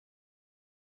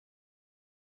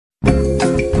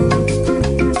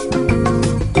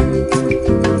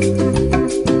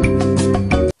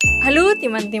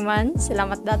teman-teman,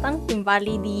 selamat datang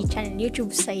kembali di channel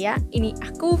YouTube saya. Ini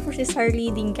aku Pxharlie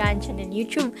dengan channel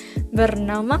YouTube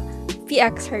bernama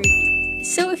Pxharlie.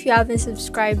 So if you haven't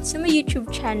subscribed to my YouTube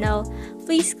channel,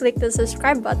 please click the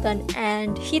subscribe button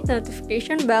and hit the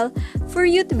notification bell for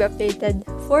you to be updated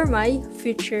for my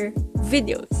future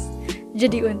videos.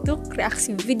 Jadi untuk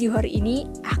reaksi video hari ini,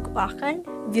 aku akan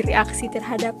bereaksi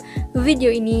terhadap video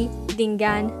ini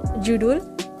dengan judul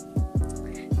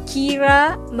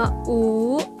Kira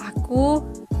mau aku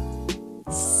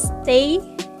stay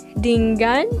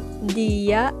dengan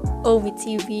dia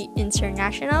OVTV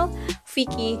International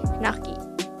Fiki Naki.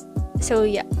 So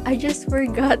yeah, I just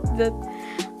forgot that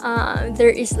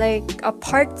there is like a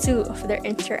part 2 of their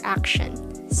interaction.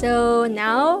 So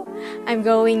now I'm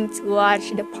going to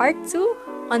watch the part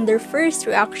 2 on their first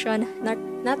reaction, not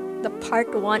the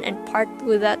part 1 and part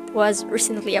 2 that was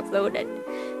recently uploaded.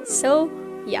 So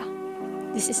yeah,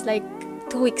 this is like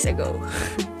 2 weeks ago.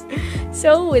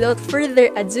 So without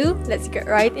further ado, let's get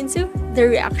right into the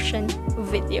reaction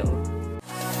video.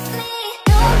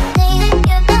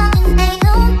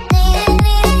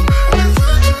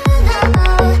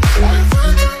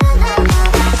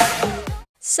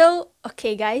 So,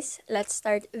 okay guys, let's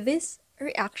start this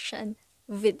reaction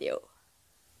video.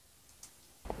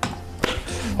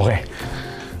 Oke.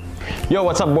 Yo,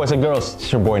 what's up boys and girls?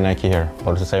 It's your boy Nike here.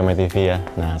 Baru selesai main TV ya.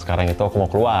 Nah, sekarang itu aku mau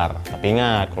keluar. Tapi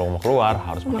ingat, kalau mau keluar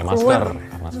harus pakai masker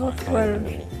karena soalnya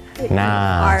ini.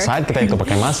 Nah, saat kita itu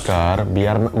pakai masker,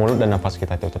 biar mulut dan nafas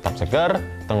kita itu tetap segar,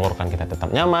 tenggorokan kita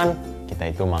tetap nyaman,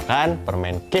 kita itu makan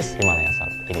permen Kiss Himalaya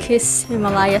Salt. Ini. Kiss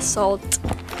Himalaya Salt.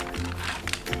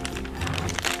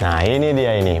 Nah, ini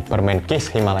dia ini, permen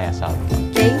Kiss Himalaya Salt.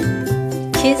 Okay.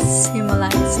 Kiss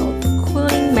Himalaya Salt.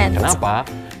 Cooling mint. Kenapa?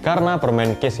 Karena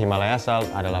permen Kiss Himalaya Salt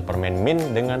adalah permen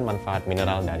mint dengan manfaat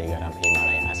mineral dari garam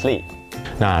Himalaya asli.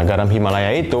 Nah, garam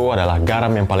Himalaya itu adalah garam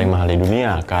yang paling mahal di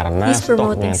dunia karena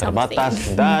stoknya yang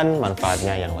terbatas dan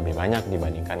manfaatnya yang lebih banyak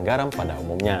dibandingkan garam pada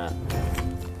umumnya.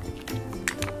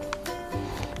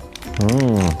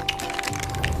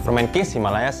 Permen Kiss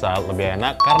Himalaya Salt lebih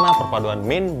enak karena perpaduan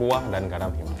mint, buah, dan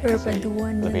garam Himalaya asli.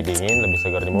 Lebih dingin, lebih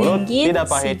segar di mulut, tidak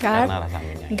pahit karena rasa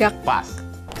mintnya gak pas.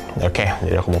 Oke,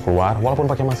 jadi aku mau keluar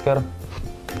walaupun pakai masker.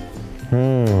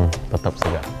 Tetap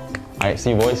segar. Ayo,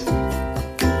 see you boys.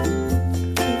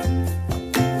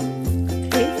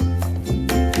 Okay.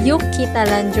 Yuk kita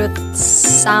lanjut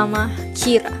sama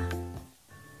Kira.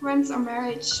 Friends or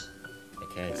marriage? Oh,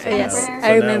 Okay, yes, so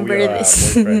I remember now we are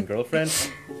this. boyfriend, girlfriend.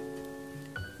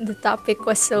 The topic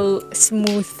was so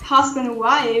smooth. Husband and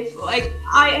wife? Like,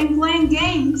 I am playing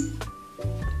games.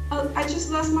 Oh, I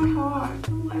just lost my heart.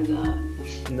 Oh my god.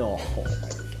 No.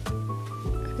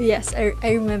 Yes, I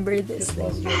remember this. Just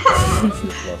lost your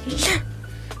just lost your-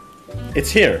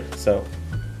 It's here, so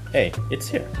hey,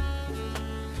 it's here.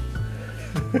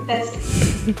 That's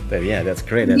Yeah, that's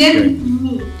great. That's give great.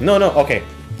 me. No, okay.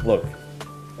 Look.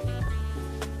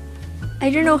 I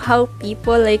don't know how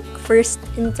people like first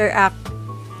interact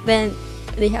when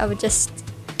they have just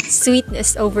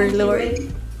sweetness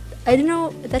overload. I don't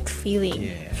know that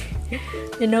feeling. Yeah.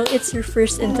 You know, it's your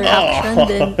first interaction,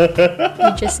 then you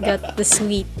just got the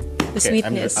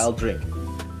sweetness. I'll drink.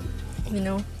 You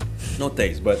know. No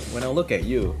taste, but when I look at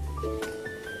you,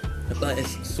 I thought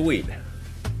it's sweet.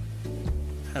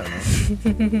 I don't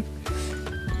know.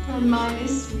 Mine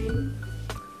is sweet.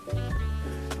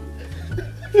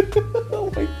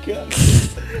 Oh my god.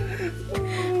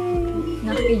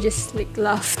 Naki just like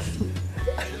laughed.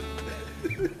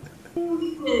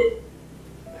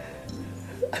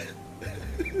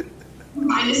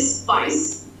 Mine is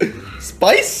spice.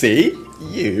 Spicy?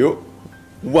 You?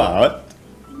 What?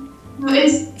 No,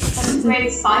 it's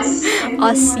great spice.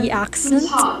 Aussie accent.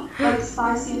 It's hot, like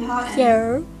spicy and hot.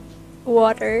 Here,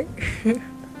 water.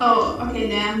 Oh, okay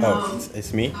then. No. Oh,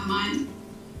 it's me? Mine.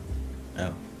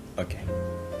 Oh, okay.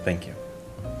 Thank you.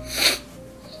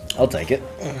 I'll take it.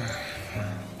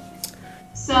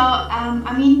 So,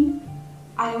 I mean,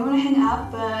 I don't want to hang up,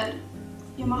 but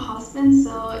you're my husband,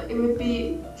 so it would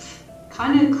be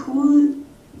kind of cool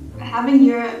having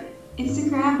your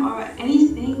Instagram or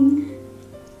anything.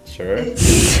 Sure.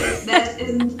 If that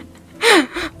isn't.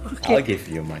 Okay. I'll give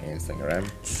you my Instagram.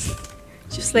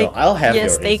 Just like, No, I'll have yeah,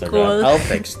 your stay Instagram. cool. I'll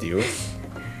text you.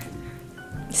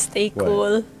 Stay What?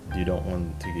 cool. You don't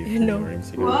want to give You me know. your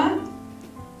Instagram? What?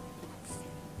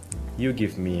 You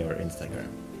give me your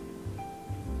Instagram.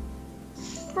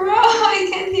 Bro, I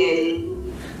can't hear you.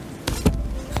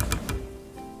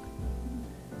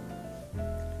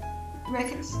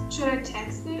 Should I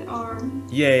text it or?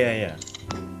 Yeah.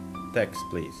 Text,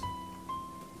 please.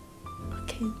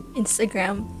 Okay.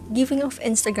 Instagram. Giving off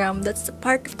Instagram, that's the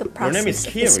part of the Your process name is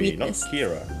of the Kiri, not sweetness.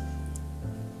 Kira.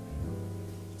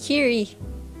 Kiri.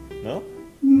 No?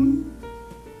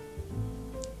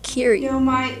 Kiri. Yo,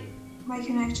 my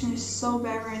connection is so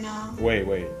bad right now.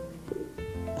 Wait.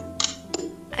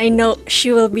 I know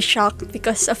she will be shocked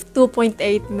because of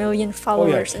 2.8 million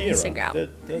followers on Kira. Instagram.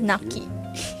 That's Naki.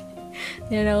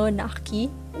 You know, Naki.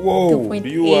 Whoa, do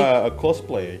you 2.8 a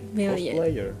cosplayer? million.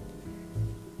 Cosplayer?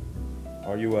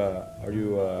 Are you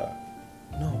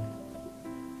no.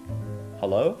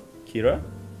 Hello, Kira?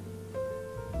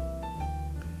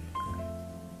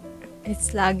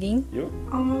 It's lagging. You?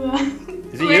 Oh my god.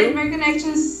 Is it Wait, you? my connection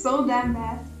is so damn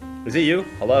bad. Is it you?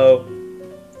 Hello?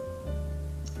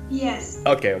 Yes.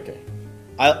 Okay.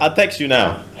 I'll text you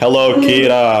now. Hello,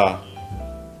 Kira.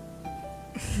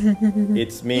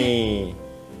 It's me,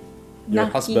 your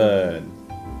Naki. husband.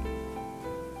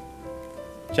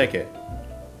 Check it.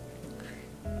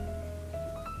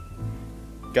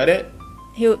 Got it?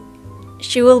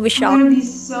 She will be I'm shocked. gonna be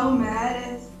so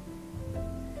mad if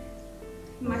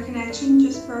my connection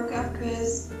just broke up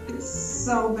because it's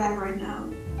so bad right now.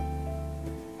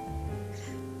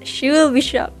 She will be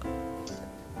shocked.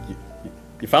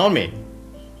 You found me.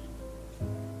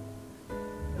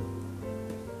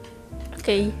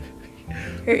 Okay.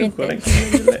 Her internet.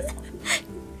 Wait,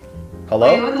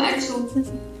 Hello, what the actual?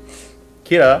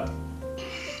 Kira.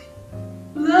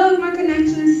 Look, my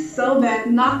connection is so bad.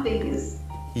 Nothing is.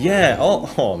 Yeah.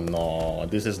 Oh no,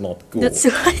 this is not good. That's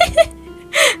why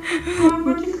Oh, I'm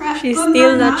about to crash. she's But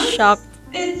still my not mouse, shocked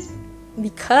It's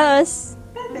because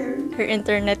better. her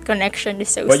internet connection is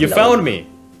so But slow. you found me.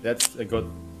 That's a good.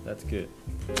 That's good.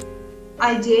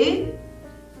 I did.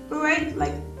 But wait,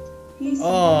 like, he's.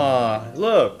 Oh,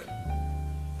 look.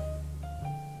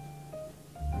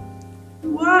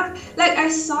 What? Like, I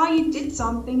saw you did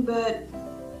something, but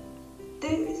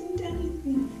there isn't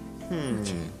anything.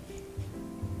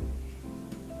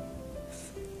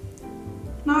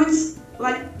 Now it's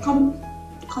like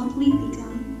completely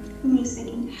done. Give me a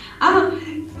second.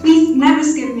 Please never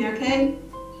skip me, okay?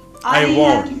 I have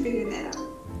won't. to figure that out.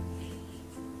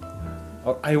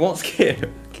 Oh, I won't skip.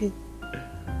 Okay.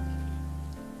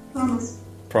 Promise.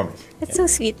 Promise. That's so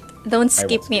sweet. Don't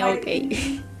skip won't me, skip.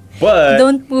 okay? But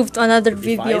Don't move to another if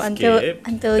video I until skip,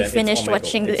 you then it's finish Omegle.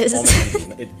 watching It's this.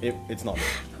 Omegle. It's not me.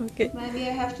 Okay. Maybe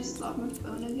I have to stop my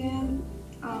phone again.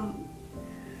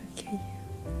 Okay.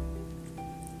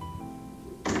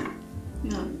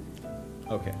 No.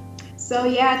 Okay. So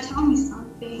yeah, tell me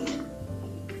something.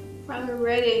 While we're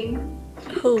waiting.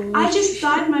 Oh, I just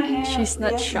dyed my hair she's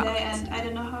not yesterday shocked. and I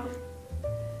don't know how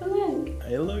to look.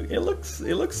 It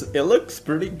looks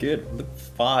pretty good. Look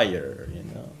fire, you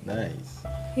know. Nice.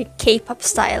 K-pop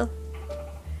style.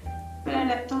 But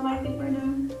I don't like it right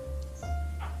now.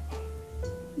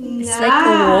 It's like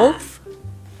a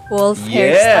wolf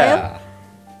hairstyle.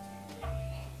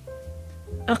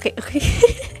 Okay.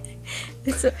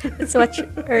 let's watch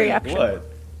her reaction. What?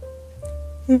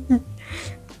 Okay.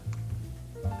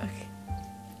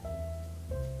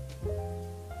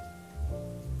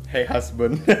 Hey,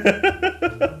 husband.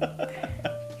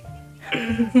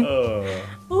 Oh.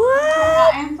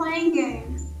 What? I'm playing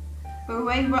games. But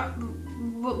wait,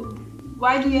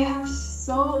 why do you have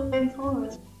so many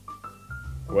followers?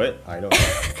 What? I don't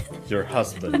know. Your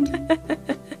husband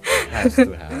has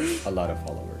to have a lot of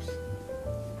followers.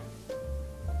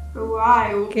 But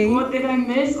why? Okay. What did I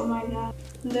miss? Oh my god.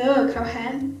 Look, her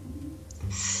hand.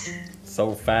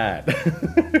 So fat.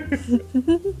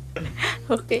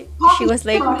 Okay. She was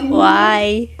like,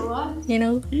 why? What? You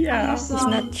know? Yeah. She's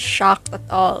not shocked at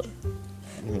all.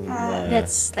 Yeah.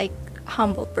 That's like a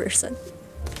humble person.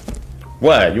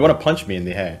 What? You want to punch me in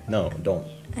the head? No, don't.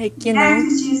 Like, you Yeah, know,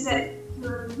 because you said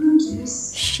you're rude to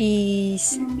this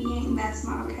she's human being. That's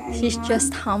not okay. she's you know?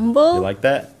 just humble. You like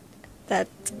that? That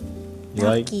You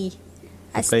like Naki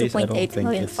has face? I don't 2.8 think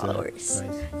million it's, followers.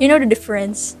 nice. You know the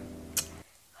difference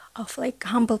of like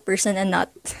humble person and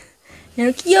not. You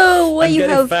know, yo, why I'm you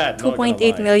getting have fat, not gonna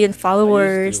 2.8 lie. million I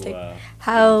followers? used to, Like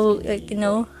how, like, you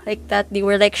know, like that they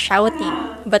were like shouting.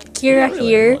 But Kira Not really,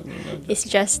 here not is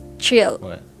just chill.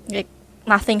 What? Like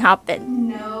nothing happened.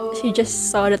 No. She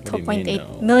just saw the do you mean, 2.8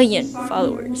 no? million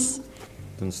followers.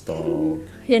 Don't stop.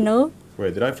 You know?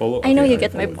 Wait, did I follow? I know Okay, you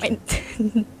get my followed you.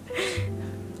 point.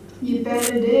 You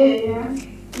better did, yeah.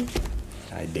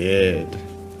 I did.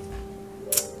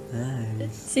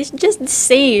 She's just the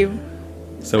same.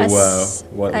 So, As,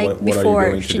 what like, are you before,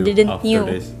 going to she do didn't after knew.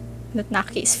 this? That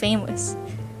Naki is famous.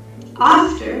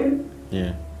 After.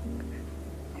 Yeah.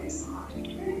 There's some after,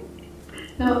 right?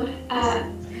 No,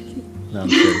 No, I'm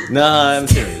serious. No, I'm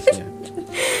serious. Yeah.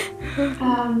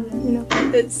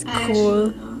 That's I cool.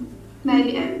 actually don't know.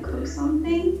 Maybe I could cook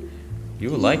something. You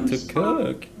like to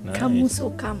cook. Kamu Nice.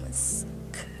 suka masak.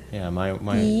 Yeah, my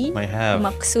I half.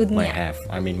 maksudnya. My half.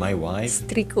 I mean my wife.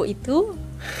 Istriku itu.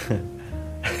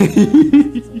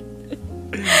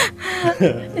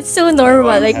 It's so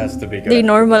normal. wife Like has to be good they at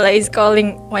normalize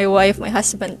calling my wife my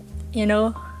husband. You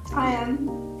know. I am.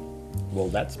 Well,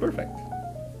 that's perfect.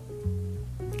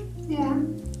 Yeah.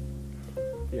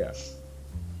 Yeah.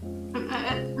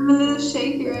 I'm a little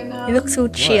shaky right now. You look so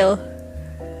chill.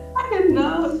 I don't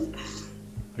know.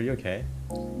 Are you okay?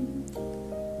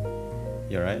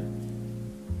 You alright?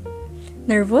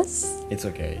 Nervous? It's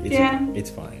okay. Yeah. It's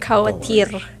fine. Don't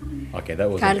Khawatir. worry. Okay, that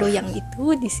was. Kalau okay. yang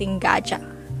itu disenggaja.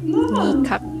 No.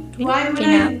 Nikap. Why would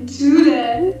I do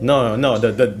that? No,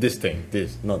 this thing,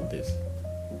 this, not this.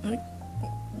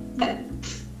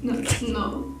 No, no.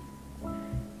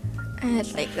 I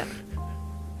like that.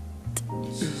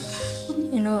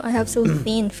 You know, I have so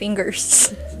thin fingers.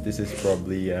 This is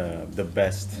probably the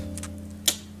best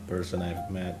person I've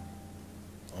met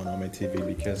on my TV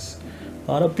because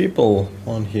a lot of people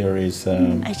on here is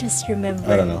I just remember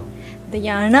I don't know,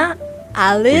 Diana,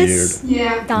 Alice,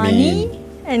 Yeah. Donnie, Mean.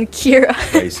 and Kira.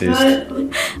 racist.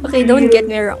 But Okay, don't get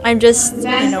me wrong. I'm just, the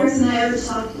best you know, person I ever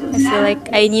talked to. I feel like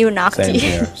I knew Same Naki.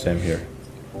 here, same here.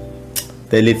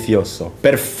 Delicioso,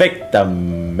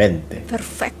 perfectamente.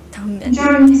 Perfectamente.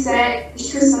 Germany say,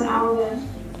 ich küsse mein Auge.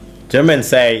 German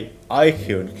say,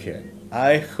 Eichhörnchen.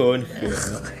 Eichhörnchen.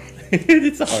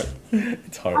 It's hard.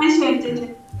 It's hard.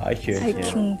 Einschränkte. Eichhörnchen.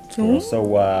 Eichhörnchen.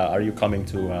 So, are you coming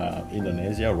to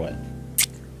Indonesia or what?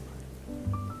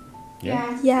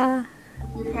 Yeah. Yeah.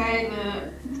 You pay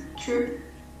the trip.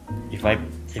 If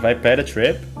I pay the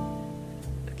trip,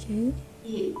 Okay.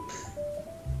 Yeah.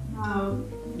 No.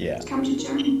 yeah. Come to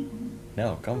Germany.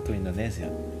 No, come to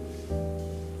Indonesia.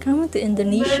 Come to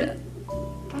Indonesia.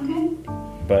 Okay.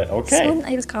 But okay. Soon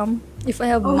I'll come if I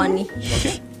have Okay. money.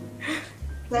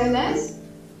 Very nice.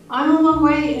 I'm on my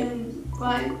way in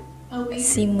like a week.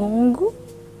 Si Munggu.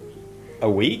 A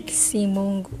week? Si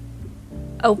Munggu.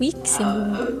 A week? Si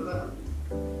Munggu.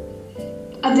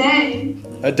 A day.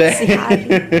 A day. Si Hari.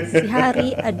 Si Hari,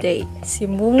 a day. Si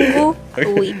Munggu, a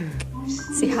week.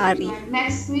 Si Hari. Like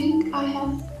next week I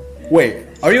have. Wait,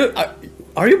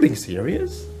 are you being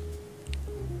serious?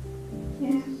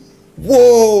 Yeah.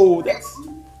 Whoa, that's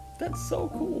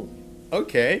so cool.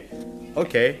 Okay.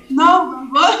 Okay. No.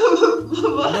 What?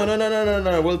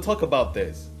 No. We'll talk about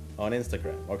this on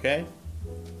Instagram, okay?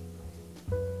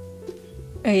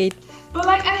 Wait. But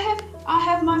like I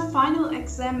have my final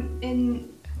exam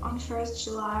on 1st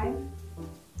July.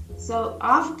 So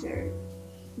after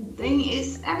the thing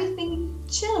is everything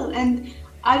chill and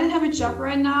I don't have a job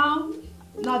right now.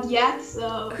 Not yet,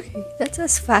 so Okay, that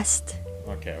was fast.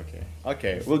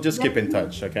 Okay. We'll just keep in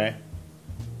touch, okay?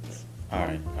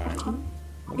 Alright.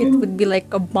 It would be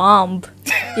like a bomb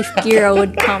if Kira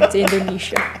would come to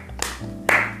Indonesia.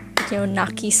 You know,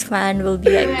 Naki's fan will be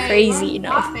like crazy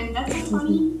enough. Laughing, that's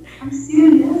funny. I'm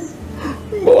serious.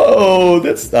 Whoa,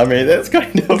 that's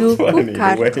kind of Duh, funny.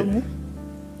 bukar Wait. kamu.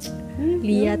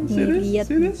 Lihat See nih, this? lihat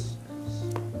See nih. this?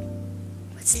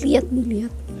 Let's lihat nih,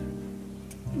 lihat.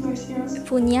 Where's yours?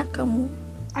 Punya kamu.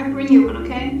 I bring you one,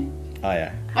 okay? Oh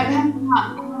yeah. I have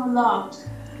a lot.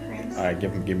 Friends. Alright,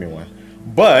 give me one.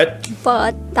 But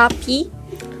But, tapi,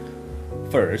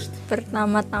 first,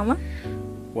 pertama-tama,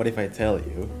 what if I tell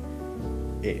you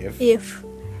if if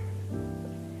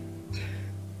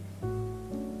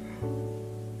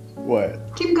what?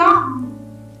 Keep going.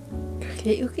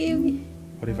 okay.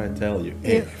 What if I tell you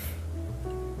If. if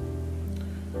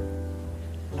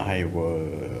I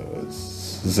wasn't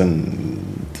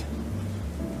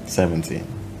 17,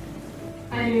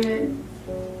 I knew it.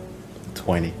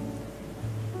 20?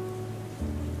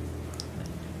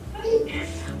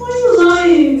 Why are you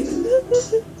lying?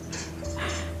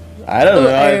 I don't Oh, know.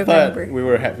 I I thought remember. we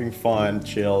were having fun,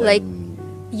 chill, Like, and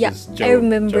yeah, just I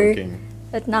remember joking.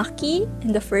 that Naki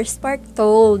in the first part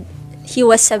told he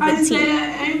was I said 17.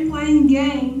 I'm playing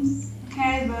games.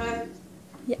 Okay, but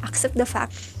Yeah, accept the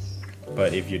fact.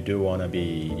 But if you do wanna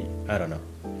be, I don't know.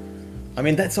 I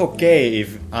mean, that's okay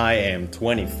if I am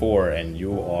 24 and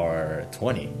you are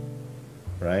 20,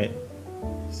 right?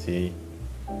 See?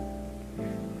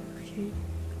 Okay.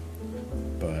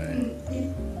 But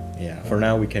yeah, for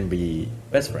now we can be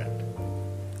best friend.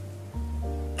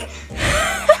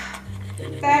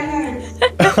 that hurts.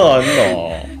 Oh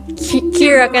no,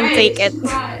 Kira can take it.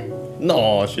 Right.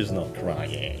 no, she's not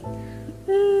crying.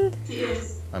 She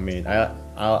is. I mean,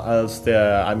 I'll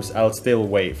still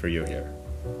wait for you here.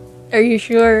 Are you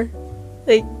sure?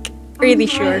 Like, really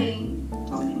I'm sure? crying.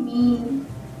 Don't be mean.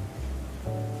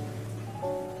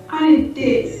 kind of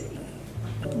this.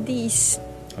 These.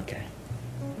 Okay.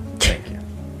 Thank you.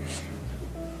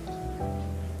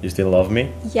 You still love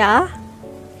me? Yeah.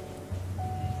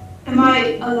 Am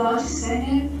I allowed to say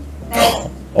it? That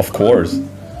Of course.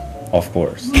 Of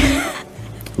course.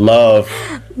 Love.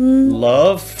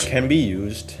 Love can be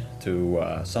used to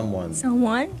someone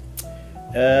Someone?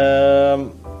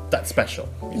 that's special.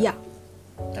 Yeah.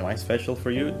 Am I special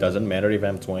for you? Doesn't matter if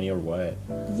I'm 20 or what.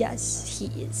 Yes, he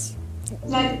is.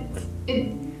 like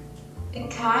it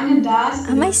kind of does.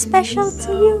 Am I special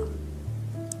to you?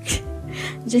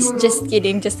 Just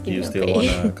kidding, just Do you kidding. still Okay.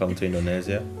 wanna come to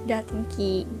Indonesia? Datang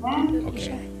ke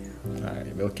Indonesia. Alright,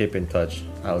 we'll keep in touch.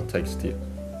 I'll text you.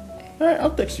 Alright,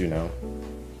 I'll text you now.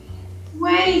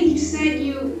 Wait, you said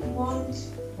you won't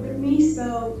with me,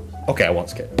 so Okay, I won't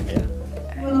skip. Yeah.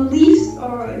 will leave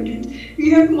or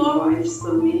you have more wives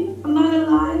than me? I'm not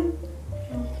alive.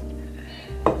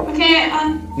 Okay,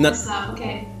 No. what's up?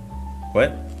 Okay,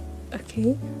 What?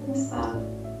 Okay. what's up?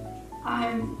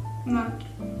 I'm not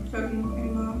joking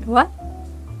anymore. What?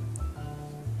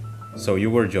 So you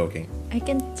were joking. I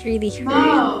can't really hear you.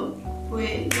 No,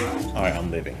 wait, what? Alright, I'm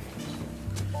leaving.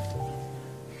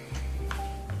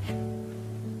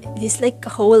 It's like a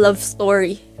whole love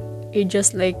story. You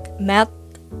just like met,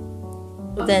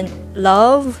 then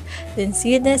love, then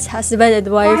sickness, husband and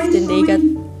wife, then they got,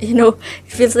 it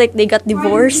feels like they got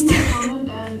divorced.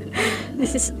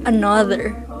 This is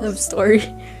another love story.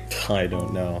 I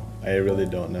don't know. I really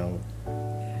don't know.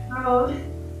 No,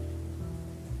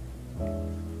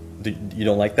 You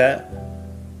don't like that?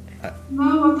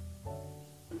 no.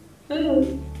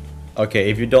 Okay,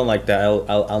 if you don't like that,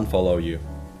 I'll unfollow you.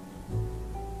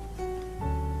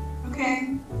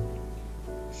 Okay.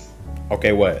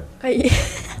 Okay, what?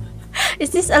 Is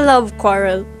this a love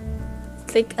quarrel?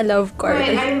 It's like a love Wait, quarrel.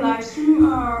 are you live streaming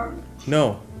or?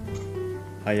 No,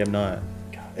 I am not.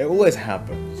 It always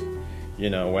happens. You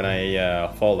know, when I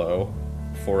follow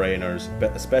foreigners,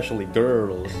 but especially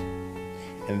girls,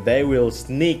 and they will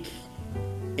sneak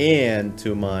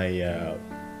into my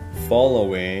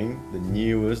following the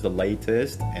newest, the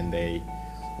latest, and they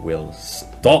will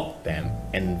stalk them,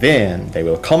 and then they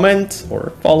will comment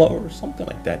or follow or something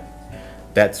like that.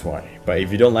 That's why. But if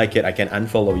you don't like it, I can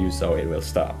unfollow you, so it will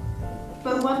stop.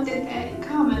 But what did they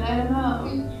comment? I don't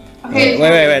know. Okay.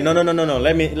 Wait. No.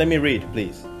 Let me read,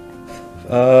 please.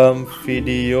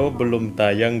 Video belum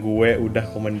tayang, gue udah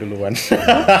komen duluan.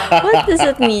 What does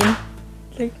it mean?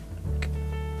 Like,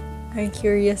 I'm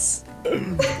curious.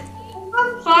 It's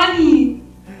not funny.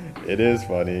 It is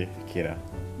funny, Kira.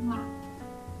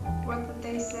 What did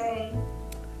they say?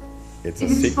 It's a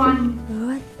It's secret. funny.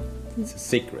 What? It's a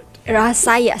secret.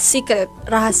 Rahasaya, secret,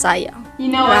 rahasaya. You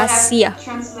know, I Rahasia. have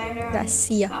translator and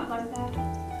Rahasia. stuff like that.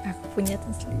 Aku punya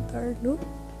translator, no?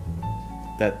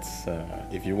 That's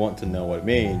if you want to know what it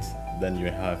means, then you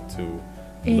have to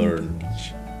learn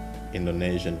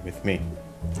Indonesian with me.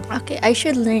 Okay, I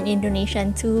should learn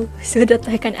Indonesian too, so that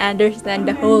I can understand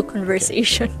the whole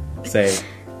conversation. Say,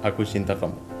 aku cinta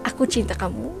kamu. Aku cinta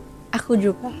kamu. Aku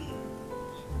juga.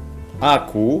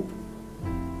 Aku,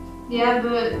 Yeah,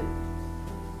 but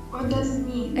what does it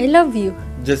mean? I love you.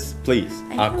 just please.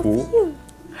 I Aku, love you.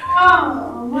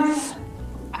 Oh, my.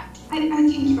 I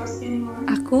can't trust you anymore.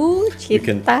 Aku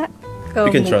cinta kamu.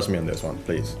 you can trust me on this one,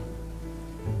 please.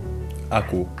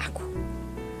 Aku,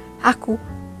 Aku.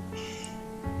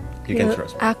 you can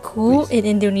trust me. Aku please. in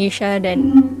Indonesia dan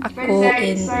aku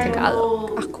in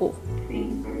Tagalog. Aku.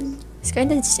 Thing first. It's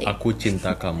kind of the same. Aku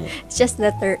cinta kamu. It's just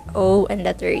letter O and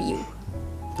letter U.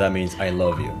 That means I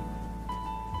love you.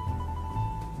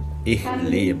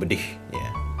 Bedih.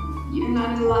 Yeah. You're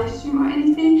not in a live stream or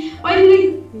anything. Why did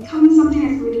I come in something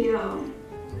like video?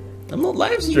 I'm not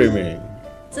live streaming.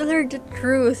 Tell her the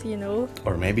truth,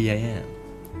 Or maybe I am.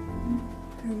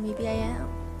 Or maybe I am.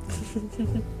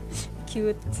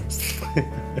 Cute.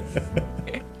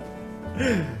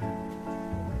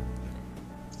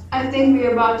 I think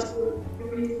we're about to.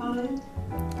 What do you call it?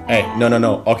 Hey,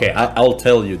 no. Okay, I'll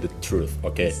tell you the truth.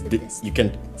 Okay, you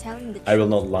can. Tell him the truth. I will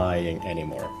not lying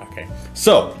anymore. Okay,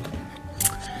 so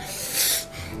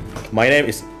my name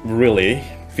is really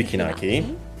Fiki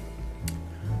Naki.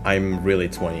 I'm really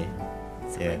 20.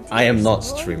 Yeah, I am not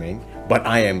streaming, but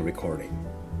I am recording.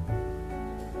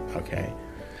 Okay,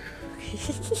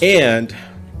 and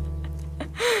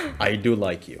I do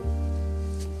like you.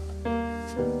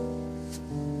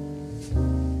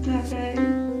 Okay.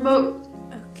 But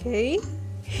Okay.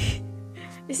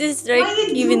 Is this why like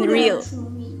did you even do that real? to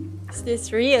me? Is this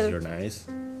If real? you're nice,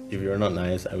 if you're not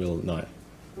nice, I will not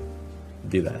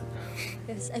do that.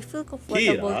 Yes, I feel comfortable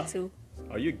Kira? too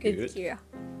Are you with good? Kira.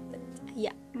 But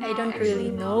Yeah, I No, don't actually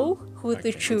really not. know who to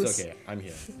Okay, choose. It's okay, I'm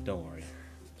here. Don't worry.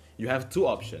 You have two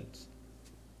options.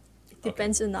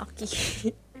 Depends on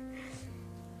Naki.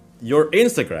 Your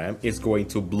Instagram is going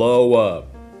to blow up,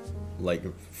 like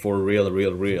for real,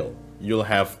 real, real. You'll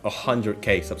have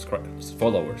 100K subscribers,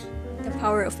 followers. The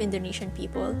power of Indonesian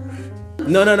people.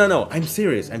 No. I'm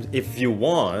serious. If you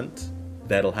want,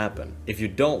 that'll happen. If you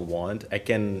don't want, I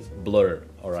can blur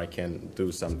or I can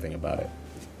do something about it.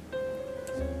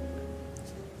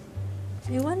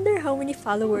 I wonder how many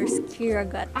followers Kira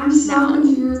got I'm so now.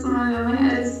 confused. Oh my god, my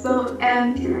head is so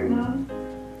empty right now.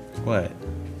 What?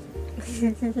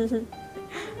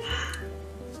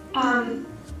 Um,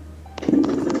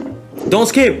 Don't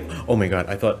skip! Oh my god,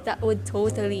 I thought. That would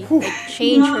totally like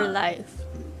change her life.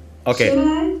 Okay.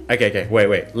 should I? Okay.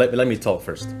 Wait. Let me talk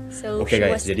first. So Oke she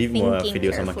guys, was jadi mau thinking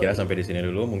video sama Kira carefully. sampai di sini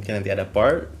dulu. Mungkin nanti ada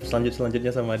part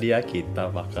selanjutnya sama dia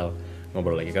kita bakal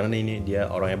ngobrol lagi karena ini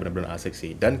dia orangnya benar-benar asik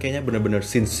sih dan kayaknya benar-benar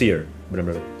sincere,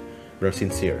 benar-benar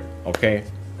sincere. Oke,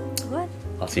 What?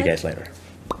 I'll see you guys later.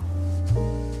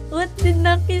 What did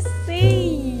Naki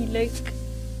say? Like,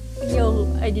 yo,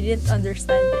 I didn't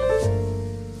understand it.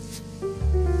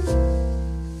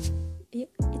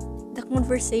 The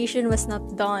conversation was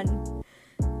not done.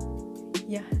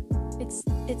 Yeah, it's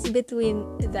between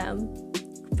them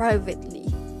privately,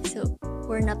 so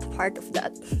we're not part of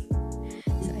that.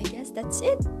 So I guess that's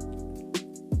it.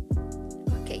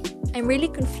 Okay, I'm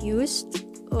really confused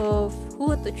of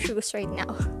who to choose right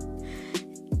now.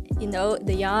 You know,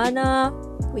 Diana,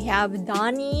 we have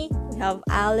Donnie, we have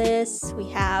Alice, we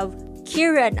have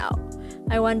Kira now.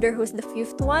 I wonder who's the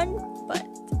fifth one, but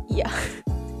yeah.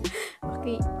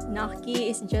 Okay,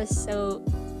 Naki is just so,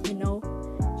 you know,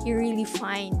 he really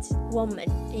finds woman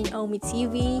in Omi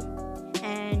TV,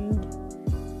 and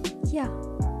yeah,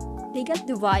 they got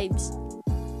the vibes.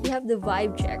 They have the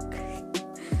vibe check,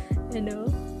 you know.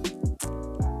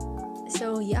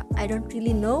 So yeah, I don't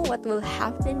really know what will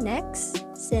happen next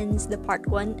since the part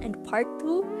 1 and part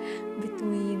 2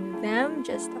 between them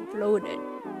just uploaded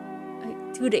like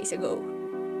 2 days ago.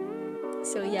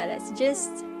 So yeah, let's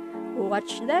just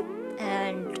watch that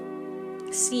and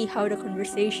see how the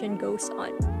conversation goes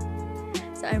on.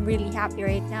 So I'm really happy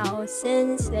right now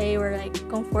since they were like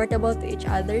comfortable to each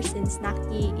other, since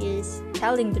Naki is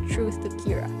telling the truth to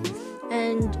Kira.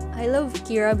 And I love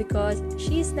Kira because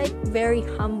she's like very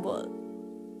humble.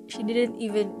 She didn't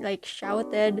even like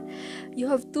shouted, "You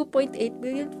have 2.8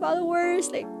 million followers,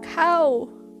 like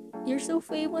how? You're so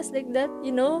famous like that,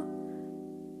 you know?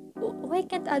 Why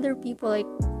can't other people like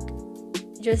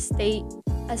just stay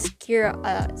as Kira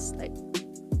as?" Like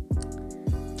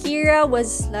Kira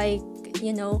was like,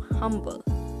 you know, humble.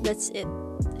 That's it.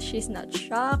 She's not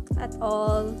shocked at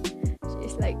all.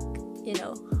 She's like, you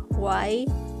know, why?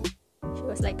 She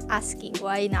was like asking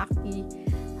why Naki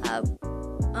have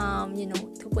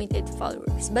 2.8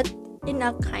 followers, but in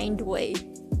a kind way.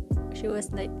 She was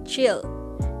like chill,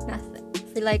 nothing,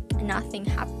 feel like nothing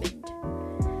happened.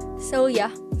 So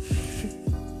yeah.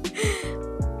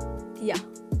 Yeah,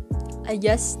 I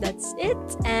guess that's it,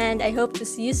 and I hope to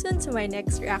see you soon to my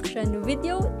next reaction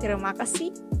video. Terima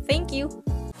kasih. Thank you.